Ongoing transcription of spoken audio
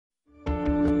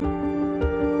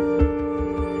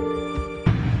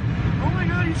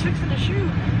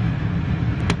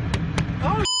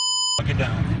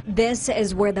This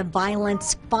is where the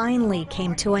violence finally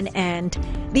came to an end.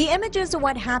 The images of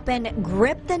what happened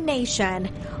gripped the nation.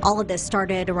 All of this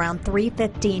started around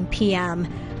 3:15 p.m.,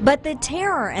 but the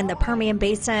terror in the Permian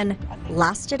Basin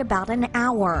lasted about an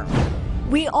hour.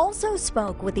 We also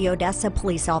spoke with the Odessa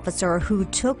police officer who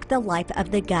took the life of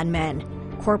the gunman.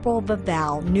 Corporal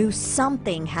Vival knew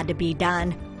something had to be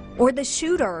done, or the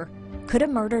shooter could have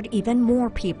murdered even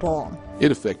more people.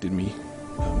 It affected me.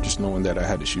 Just knowing that I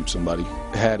had to shoot somebody.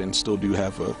 I had and still do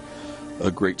have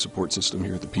a great support system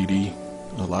here at the PD.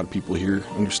 A lot of people here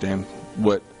understand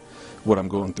what I'm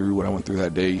going through, what I went through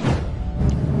that day.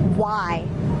 Why?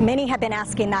 Many have been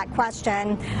asking that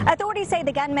question. Authorities say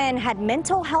the gunman had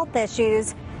mental health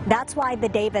issues. That's why the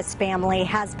Davis family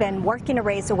has been working to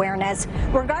raise awareness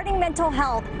regarding mental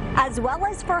health, as well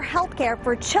as for health care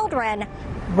for children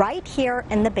right here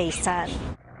in the Basin.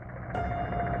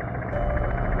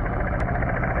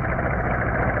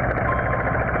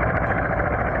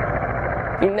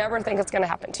 You never think it's going to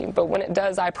happen to you, but when it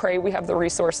does, I pray we have the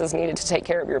resources needed to take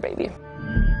care of your baby.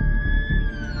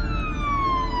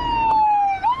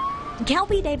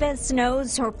 Kelby Davis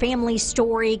knows her family's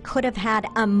story could have had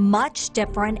a much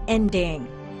different ending.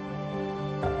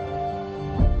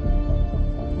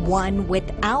 One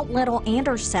without little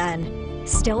Anderson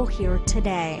still here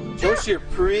today. What's your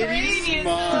pretty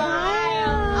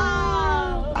smile?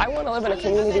 I want to live in a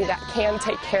community that can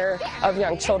take care of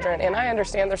young children, and I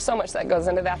understand there's so much that goes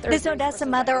into that. This Odessa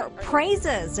mother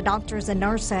praises the doctors and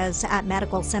nurses at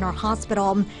Medical Center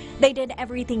Hospital. They did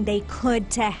everything they could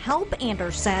to help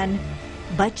Anderson,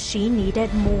 but she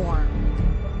needed more.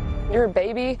 Your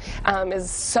baby is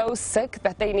so sick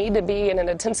that they need to be in an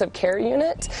intensive care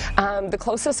unit. The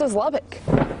closest is Lubbock.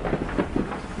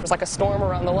 There was like a storm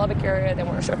around the Lubbock area. They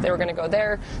weren't sure if they were going to go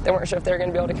there. They weren't sure if they were going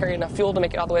to be able to carry enough fuel to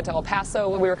make it all the way to El Paso.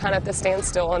 We were kind of at the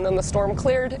standstill, and then the storm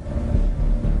cleared.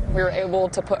 We were able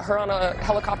to put her on a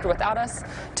helicopter without us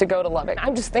to go to Lubbock.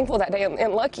 I'm just thankful that day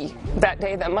and lucky that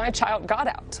day that my child got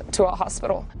out to a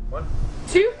hospital. 1,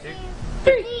 2,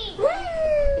 3.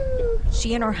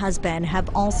 She and her husband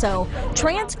have also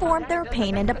transformed their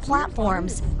pain into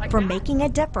platforms for making a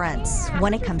difference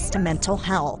when it comes to mental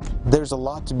health. There's a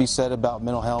lot to be said about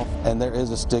mental health, and there is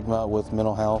a stigma with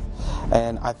mental health.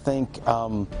 And I think,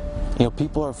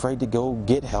 people are afraid to go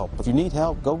get help. If you need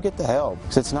help, go get the help.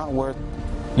 'Cause it's not worth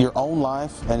your own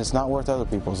life, and it's not worth other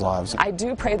people's lives. I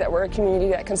do pray that we're a community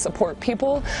that can support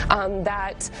people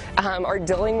that are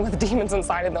dealing with demons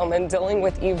inside of them and dealing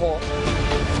with evil.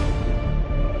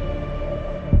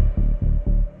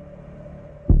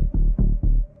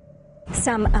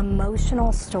 Some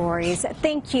emotional stories.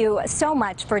 Thank you so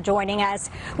much for joining us.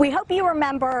 We hope you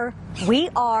remember we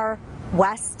are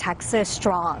West Texas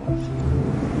Strong.